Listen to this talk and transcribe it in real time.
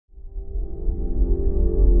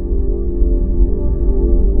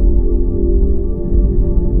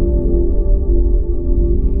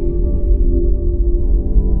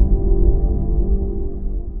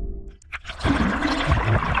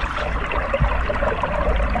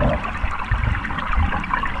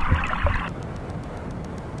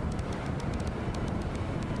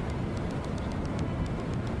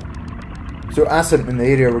So Assynt, in the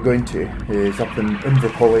area we're going to, is up in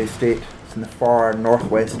Inverpoly Estate. It's in the far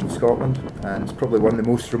northwest of Scotland, and it's probably one of the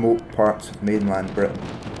most remote parts of mainland Britain.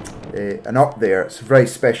 And up there, it's a very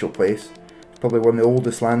special place. It's probably one of the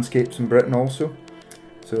oldest landscapes in Britain also.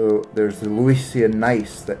 So there's the Lochs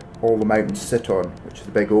gneiss that all the mountains sit on, which is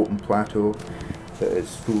a big open plateau that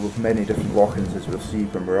is full of many different lochs, as we'll see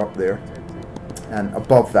when we're up there. And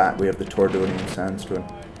above that we have the Tordonian sandstone.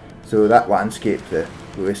 So that landscape, the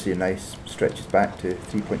Lochs gneiss, stretches back to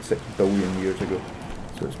 3.6 billion years ago.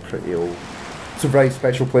 So it's pretty old. It's a very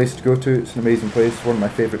special place to go to. It's an amazing place. It's one of my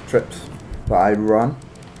favourite trips that I run,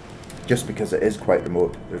 just because it is quite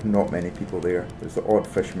remote. There's not many people there. There's the odd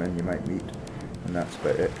fisherman you might meet, and that's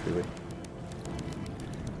about it really.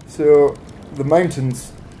 So the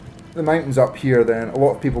mountains up here, then a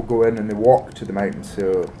lot of people go in and they walk to the mountains.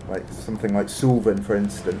 So like something like Sulven, for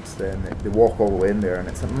instance, then they walk all the way in there, and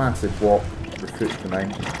it's a massive walk to the foot of the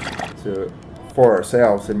mountain. So for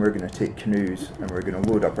ourselves, then we're going to take canoes, and we're going to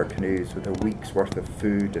load up our canoes with a week's worth of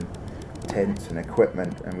food and tents and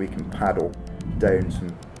equipment, and we can paddle down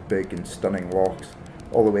some big and stunning lochs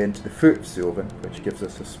all the way into the foot of Sulven, which gives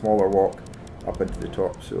us a smaller walk up into the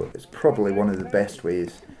top. So it's probably one of the best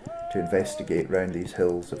ways to investigate round these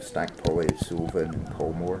hills of Stackpolly, Sulven and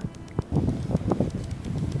Colmore.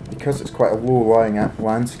 Because it's quite a low-lying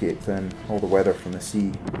landscape, then all the weather from the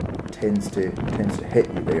sea tends to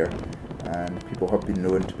hit you there, and people have been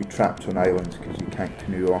known to be trapped on islands because you can't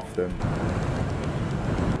canoe off them.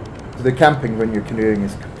 So the camping when you're canoeing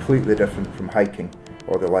is completely different from hiking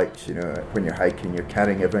or the likes. You know, when you're hiking, you're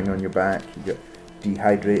carrying everything on your back. You get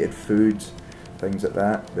dehydrated foods, things like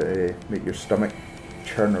that make your stomach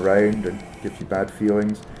churn around and give you bad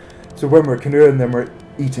feelings. So when we're canoeing, then we're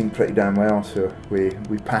eating pretty damn well. So we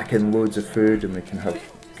pack in loads of food, and we can have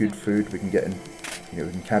good food. We can get in, we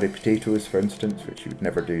can carry potatoes, for instance, which you would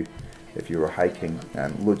never do if you were hiking,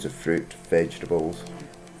 and loads of fruit, vegetables,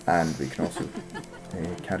 and we can also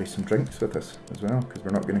carry some drinks with us as well, because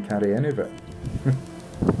we're not going to carry any of it.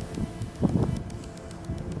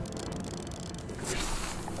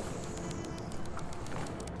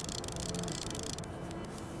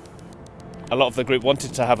 A lot of the group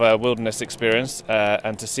wanted to have a wilderness experience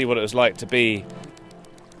and to see what it was like to be,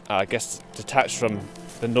 I guess, detached from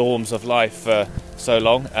the norms of life for so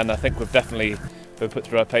long, and I think we've definitely been put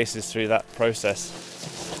through our paces through that process.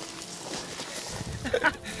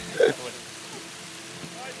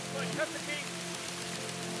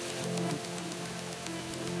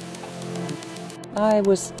 I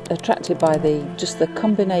was attracted by just the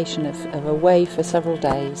combination of away for several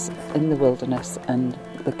days in the wilderness and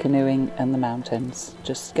the canoeing and the mountains,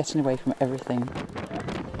 just getting away from everything.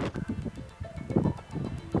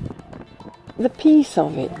 The peace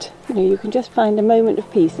of it, you can just find a moment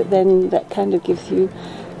of peace that kind of gives you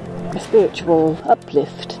a spiritual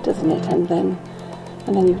uplift, doesn't it? And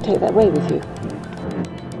then you take that away with you.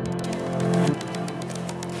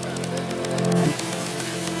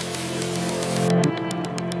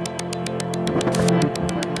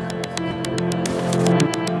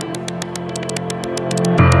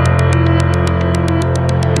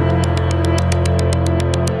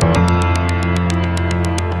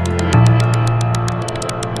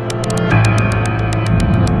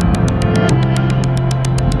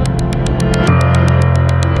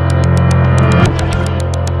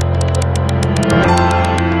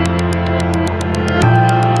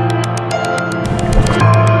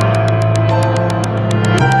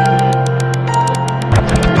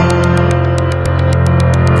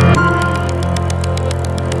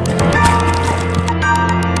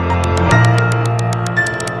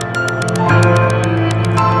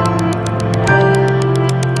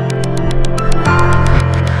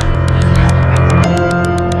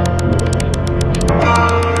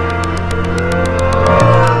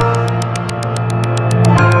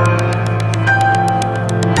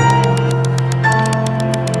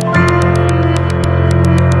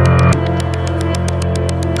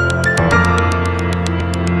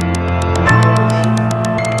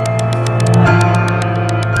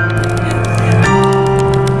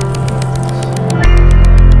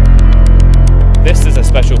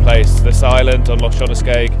 This island on Loch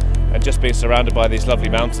and just being surrounded by these lovely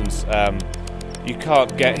mountains. You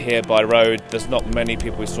can't get here by road. There's not many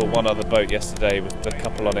people. We saw one other boat yesterday with a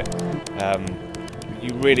couple on it.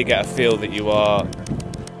 You really get a feel that you are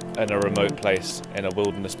in a remote place, in a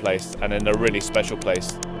wilderness place, and in a really special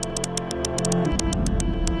place.